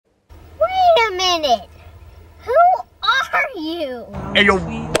a minute. Who are you? Hey yo,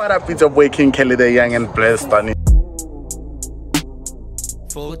 what up? It's your boy King Kelly, the young and blessed.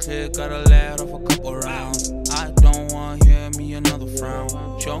 Full tick, gotta let off a couple rounds. I don't want to hear me another frown.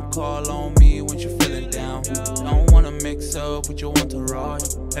 She don't call on me when she feeling down. Don't wanna mix up with your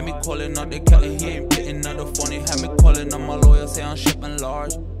entourage. Let me calling out the Kelly, he ain't getting another funny. Had me calling on my lawyer, say I'm shipping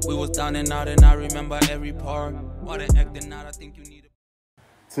large. We was down and out and I remember every part. While they acting out, I think you need a...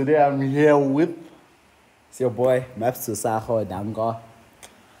 Today I'm here with... It's your boy, Maps thosago, Damga.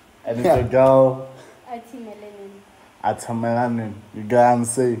 And it's a girl... Ati Melanin. You get what I'm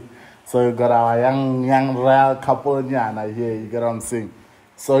saying? So you got our young real couple nyana here, you get what I'm saying?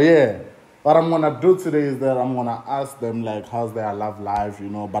 So yeah, what I'm gonna do today is that I'm gonna ask them like how's their love life, you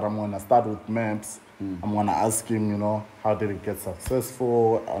know, but I'm gonna start with Maps. I'm gonna ask him, you know, how did he get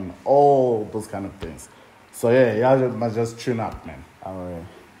successful and all those kind of things. So yeah, y'all must just tune up, man. Alright.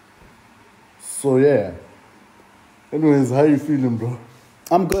 So yeah. Anyways, how you feeling, bro?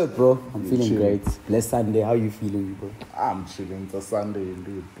 I'm good, bro. I'm feeling chilling. great. Blessed Sunday. How you feeling, bro? I'm chilling. It's a Sunday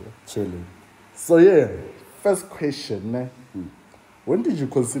indeed, bro. Chilling. So yeah, first question, when did you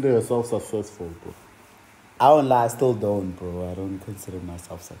consider yourself successful, bro? I won't lie, I still don't, bro. I don't consider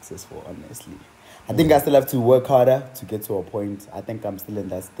myself successful, honestly. I think I still have to work harder to get to a point. I think I'm still in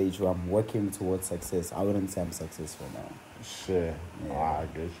that stage where I'm working towards success. I wouldn't say I'm successful now. Sure. Yeah. I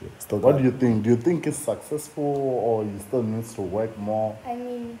get you. Still what got- do you think? Do you think it's successful or you still needs to work more? I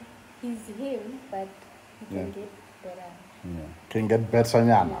mean, he's him, but he can get better. Yeah. Can get better,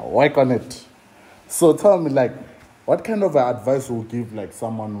 nyana. Work on it. So tell me, like, what kind of advice will give like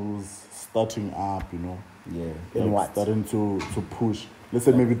someone who's starting up, you know? Yeah. Like, In what? starting to push. Let's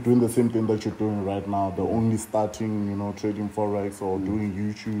say maybe doing the same thing that you're doing right now. They're only starting, you know, trading Forex or doing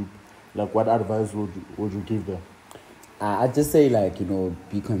YouTube. Like, what advice would you give them? I'd just say, like, you know,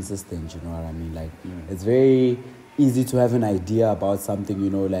 be consistent, you know what I mean? Like, it's very easy to have an idea about something, you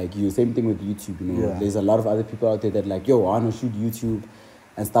know, like, same thing with YouTube, you know. Yeah. There's a lot of other people out there that like, yo, I want to shoot YouTube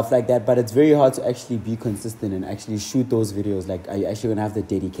and stuff like that, but it's very hard to actually be consistent and actually shoot those videos. Like, are you actually going to have the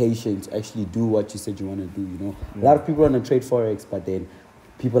dedication to actually do what you said you want to do, you know? A lot of people want to trade Forex, but then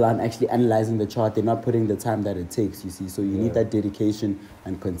people aren't actually analyzing the chart. They're not putting the time that it takes, you see. So you need that dedication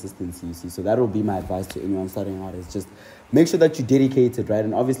and consistency, you see. So that will be my advice to anyone starting out, is just make sure that you're dedicated, right?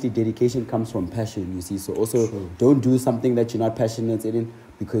 And obviously dedication comes from passion, you see. So also don't do something that you're not passionate in,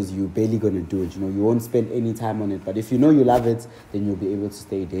 because you're barely going to do it, you know. You won't spend any time on it. But if you know you love it, then you'll be able to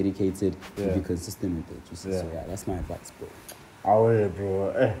stay dedicated and be consistent with it, you see. So yeah, that's my advice, bro. Oh yeah,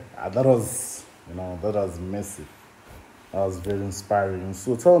 bro. That was, you know, that was massive. That was very inspiring.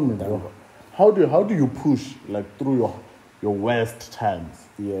 So tell me, bro, how do you push like through your worst times?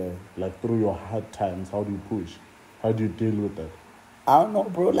 Yeah. Like through your hard times, how do you push? How do you deal with that? I don't know,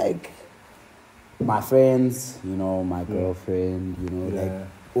 bro. Like, my friends, you know, my girlfriend, you know, like,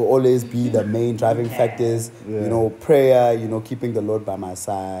 will always be the main driving factors. You know, prayer, you know, keeping the Lord by my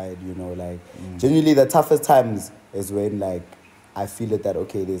side, you know, like, genuinely the toughest times is when, like, I feel it that,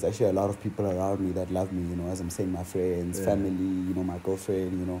 okay, there's actually a lot of people around me that love me, you know, as I'm saying, my friends, family, you know, my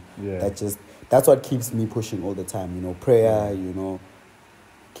girlfriend, you know, that's what keeps me pushing all the time, you know, prayer, you know,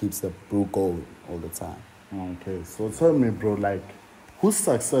 keeps the brew going all the time. Okay, so tell me, bro, like, whose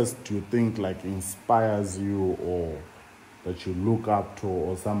success do you think, like, inspires you or that you look up to,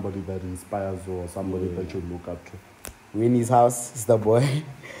 or somebody that inspires you or somebody that you look up to? Winnie's house is the boy.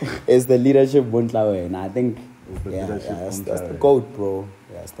 It's the leadership Buntlawe, and I think that's the GOAT, bro.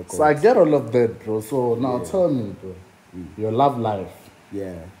 Yeah, that's the GOAT. So I get all of that, bro. So now tell me, bro, your love life.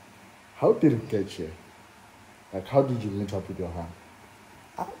 Yeah. How did it get here? Like, how did you meet up with your hand?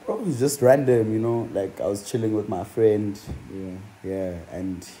 Bro, it's just random, you know. Like, I was chilling with my friend. Yeah.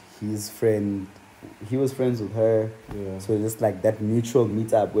 And his friend, he was friends with her. Yeah. So just like that mutual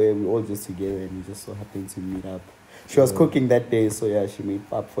meetup where we all just together and we just so happened to meet up. She was cooking that day, so yeah, she made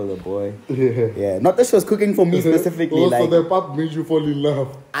pap for the boy. Yeah. Not that she was cooking for me specifically. Also, like, the pap made you fall in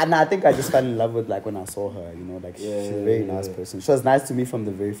love. And I think I just fell in love with, like, when I saw her, you know, like, she's a very nice person. She was nice to me from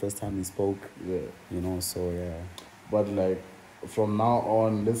the very first time we spoke. Yeah. You know, so yeah. But like, from now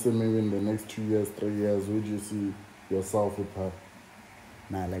on, let's say maybe in the next 2 years, 3 years, where do you see yourself with her?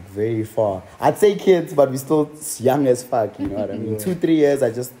 Nah, like, very far. I'd say kids, but we're still young as fuck, you know what I mean? 2-3 years, I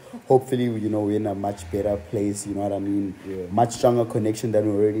just, hopefully, you know, we're in a much better place, you know what I mean? Much stronger connection than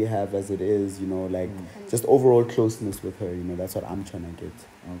we already have as it is, you know, like, just overall closeness with her, you know, that's what I'm trying to get.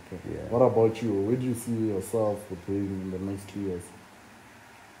 Okay. Yeah. What about you? Where do you see yourself with him in the next 2 years?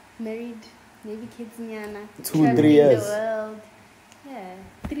 Married, maybe kids, nyana. 2-3 Traveling years. the world. Yeah,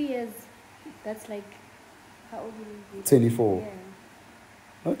 3 years. That's like, how old will you be? 24.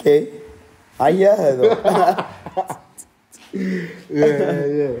 Yeah. Okay. Yeah, though.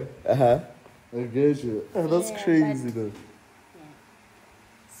 Yeah. Uh-huh. I get you. Oh, that's Yeah, crazy, but- though. Yeah.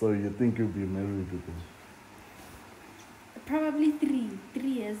 So you think you'll be married with him? Probably 3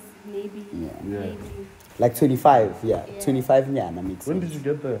 years, maybe. Yeah. Yeah. Maybe. Like 25, yeah. Yeah. 25, yeah, that makes When sense. did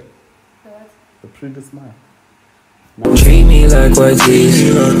you get there? So what? The pretty smile. Treat me like what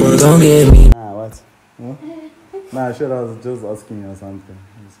these don't get me. Ah, what? Huh? Nah, shit, I was just asking you something.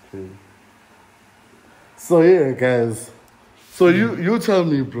 It's crazy. So yeah, guys. So you tell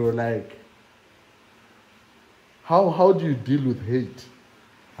me, bro, like, how do you deal with hate?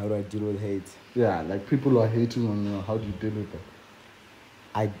 How do I deal with hate? Yeah, like people are hating on you. How do you deal with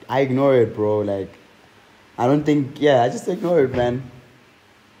that? I ignore it, bro. Like, I don't think, I just ignore it, man.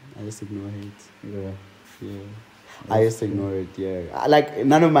 I just ignore hate. Yeah. Yeah. I just ignore it, yeah. Like,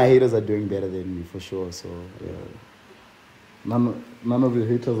 none of my haters are doing better than me, for sure, so, yeah. None of your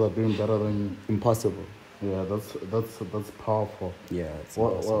haters are doing better than you. Impossible. Yeah, that's powerful. Yeah, it's What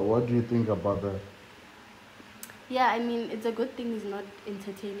impossible. what do you think about that? Yeah, I mean, it's a good thing he's not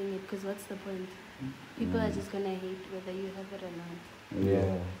entertaining it, because what's the point? People are just gonna hate whether you have it or not.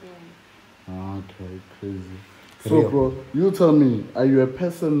 Yeah. Yeah. Okay, crazy. For So, real. bro, you tell me, are you a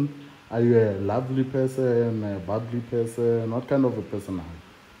person? Are you a lovely person, a bubbly person? What kind of a person are you?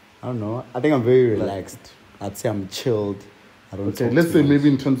 I don't know. I think I'm very relaxed. I'd say I'm chilled. I don't Okay, talk let's too say much. maybe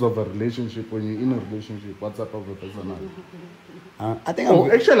in terms of a relationship, when you're in a relationship, what type of a person are you? I think Oh,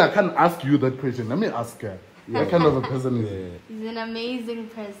 I'm... actually, I can't ask you that question. Let me ask her. What kind of a person is he? He's an amazing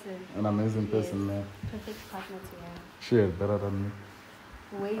person. An amazing person, Yes. man. Perfect partner to have. Shit, better than me.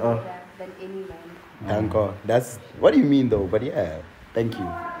 Way Oh. better than any man. Thank God. That's... What do you mean, though? But yeah, thank you.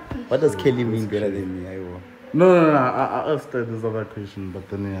 What does Kelly mean better than me? I will. No. I asked her this other question, but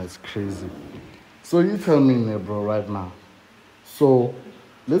then yeah, it's crazy. So you tell me, bro, right now. So,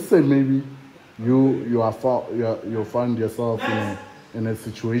 let's say maybe you find yourself in a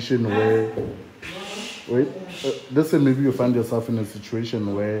situation where let's say maybe you find yourself in a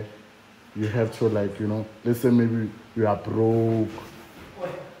situation where you have to, like, let's say maybe you are broke.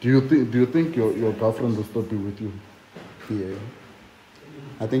 Do you think your girlfriend will still be with you? Yeah.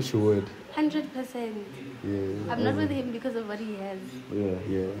 I think she would. 100%. Yeah. I'm not with him because of what he has. Yeah.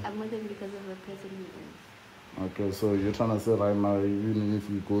 Yeah. I'm with him because of the person he is. Okay, so you're trying to say right now, even if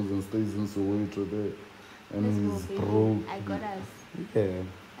he goes and stays in Soweto there and Let's he's go, baby. broke, I got us. Yeah.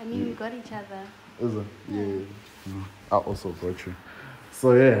 I mean, we got each other. is it? Yeah. I also got you.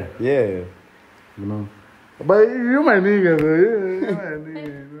 So yeah, Yeah. But you my nigga, though. You my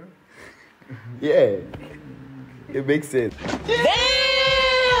nigga. Yeah. It makes sense.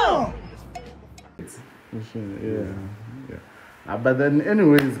 Yeah. But then,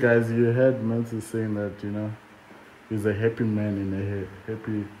 anyways, guys, you heard Melty saying that he's a happy man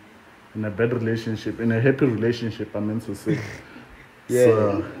in a bad relationship, in a happy relationship. I meant to say. Yeah.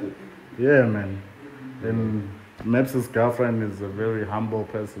 So, yeah, man. And Maps' girlfriend is a very humble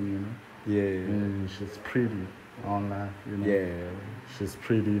person, Yeah. And she's pretty online, Yeah. She's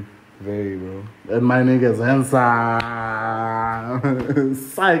pretty. Very, bro. And my nigga's handsome.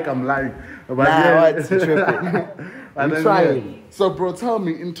 Psych, I'm lying. But Nah, what? You tripping. But I'm then, trying. yeah. So, bro, tell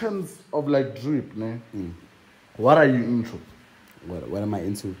me, in terms of like drip, what are you into? What am I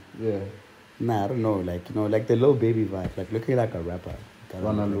into? Yeah. Nah, I don't know. Like, like the little baby vibe. Like looking like a rapper. Like, I don't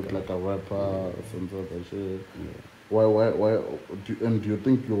Wanna know, look like a rapper or some sort of shit. Yeah. Why? Do you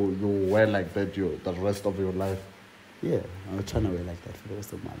think you'll wear like that the rest of your life? Yeah, I'm trying to wear like that for the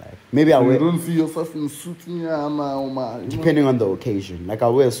rest of my life. Maybe I'll You wear, don't see yourself in suit, depending on the occasion. Like,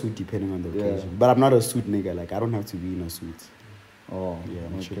 I'll wear a suit depending on the Yeah. occasion. But I'm not a suit nigga. Like, I don't have to be in a suit. Oh, Yeah,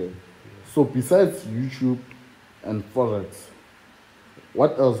 I'm okay. sure. So besides YouTube and Forex,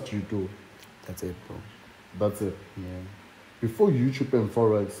 what else do you do? That's it, bro. That's it. Yeah. Before YouTube and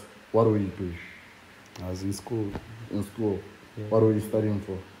Forex, what were you doing I was in school. in school? Yeah. What were you studying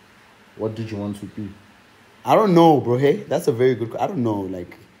for? What did you want to be? I don't know, bro. Hey, that's a very good. I don't know.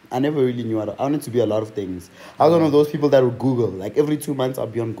 Like, I never really knew. I wanted to be a lot of things. I was one of those people that would Google. Like, every 2 months, I'll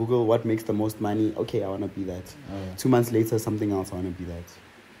be on Google. What makes the most money? Okay, I want to be that. 2 months later, something else. I want to be that.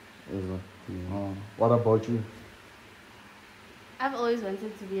 Is it? Yeah. What about you? I've always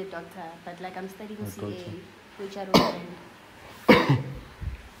wanted to be a doctor, but like I'm studying CA, gotcha. which I don't mind.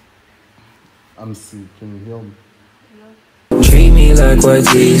 I'm sick. Can you hear me? Treat me like what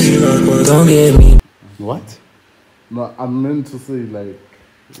these don't get me. What? No, I meant to say, like,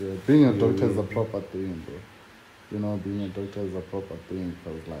 being a doctor is a proper thing, bro. Being a doctor is a proper thing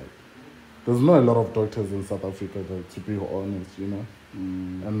because, like, there's not a lot of doctors in South Africa, to be honest,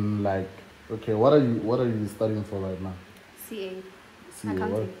 And, like, okay, what are you studying for right now? CA. See, what?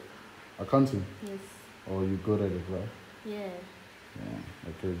 Accounting. Accounting? Yes. Or you good at it, right? Yeah. Yeah,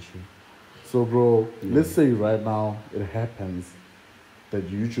 I get you. So, bro, let's say right now it happens that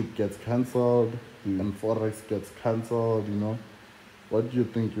YouTube gets cancelled and Forex gets cancelled, you know. What do you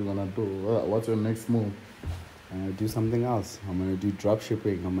think you're gonna do? What's your next move? I'm gonna do something else. I'm gonna do drop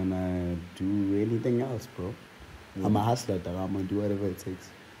shipping. I'm gonna do anything else, bro. I'm a hustler, dog. I'm gonna do whatever it takes.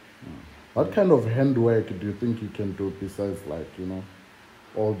 What kind of handwork do you think you can do besides, like, you know,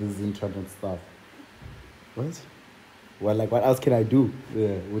 all this internet stuff? What? Well, like, what else can I do?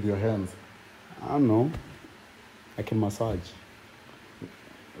 Yeah, with your hands. I don't know. I can massage.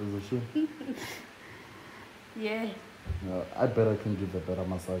 Is it true? Yeah. I bet I can give a better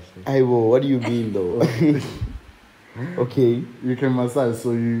massage. Too. Hey, whoa, what do you mean, though? Okay. You can massage,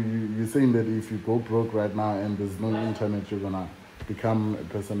 so you're saying that if you go broke right now and there's no internet, you're gonna become a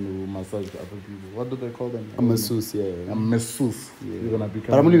person who massage other people. What do they call them? A masseuse, yeah. A masseuse. Yeah. You're gonna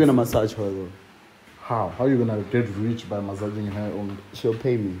become. But I'm only gonna massage her, though. How? How are you gonna get rich by massaging her only? She'll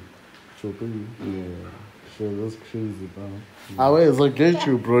pay me. She'll pay you? Yeah. Sure, that's crazy, bro. Anyways, I get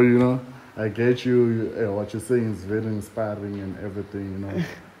you, bro, you know. I get you. What you're saying is very inspiring and everything, you know.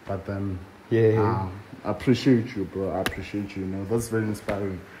 But then, Yeah. I appreciate you, bro. I appreciate you, you know. That's very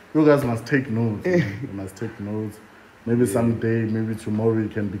inspiring. You guys must take notes. You know? You must take notes. Maybe someday, maybe tomorrow, you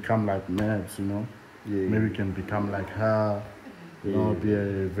can become like Maps, you know. Yeah. Maybe you can become like her, you know, be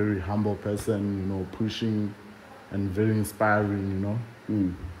a very humble person, you know, pushing and very inspiring, you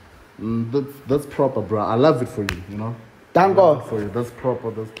know. That's proper, bro. I love it for you, you know. Thank I love God. it for you. That's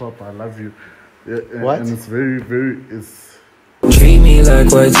proper. That's proper. I love you. Yeah, What? And it's very. It's Treat me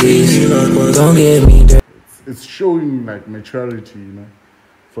like what is. Don't get me down. it's showing like maturity, you know,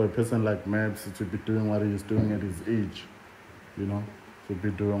 for a person like Maps to be doing what he's doing at his age, you know, to be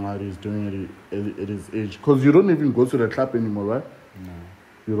doing what he's doing at his age. Because you don't even go to the club anymore, right? No.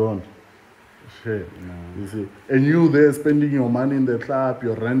 You don't. Shit. No. You see, and you there spending your money in the club,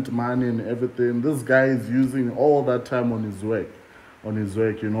 your rent money and everything. This guy is using all that time on his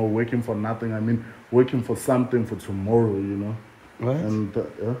work, you know, working for nothing. I mean, working for something for tomorrow, you know. What? And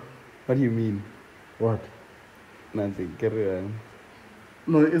yeah, What do you mean? what? Nothing. Carry on.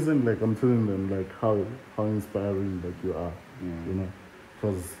 No, it isn't like I'm telling them like how inspiring that you are, you know,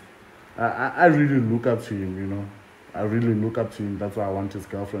 because I really look up to him, you know. I really look up to him. That's why I want his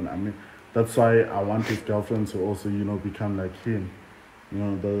girlfriend. I mean, that's why I want his girlfriend to also, you know, become like him. You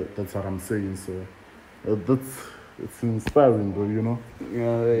know, that's what I'm saying. So it's inspiring, bro. You know.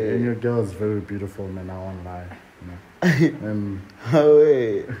 Yeah. And your girl is very beautiful, man. I won't lie. You know. And Oh,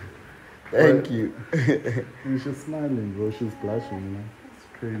 wait. Thank you. and she's smiling, bro. She's blushing. You know. It's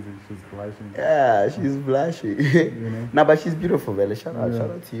crazy. She's blushing. Yeah, she's blushing. You know. Nah, but she's beautiful, Bella. Shout out Yeah.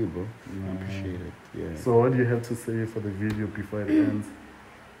 to you, bro. I appreciate it. Yeah. So what do you have to say for the video before it ends?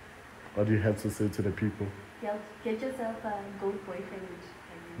 What do you have to say to the people? Yeah, get yourself a goat boyfriend.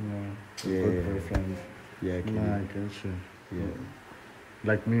 Yeah. Yeah. Good boyfriend. Yeah, I can. Nah, I get you. Yeah.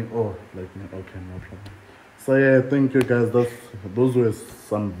 Like me? Oh, like me. Okay, no problem. So yeah, thank you guys. Those were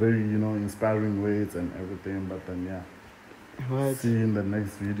some very, you know, inspiring words and everything. But then yeah, What? see you in the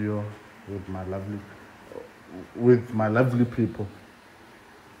next video with my lovely people.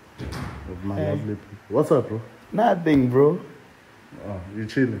 With my lovely people. What's up, bro? Nothing, bro. Oh, you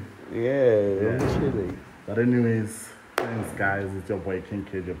chilling? Yeah, I'm chilling. But anyways, thanks guys. It's your boy King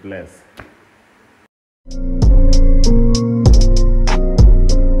Kid. You're blessed.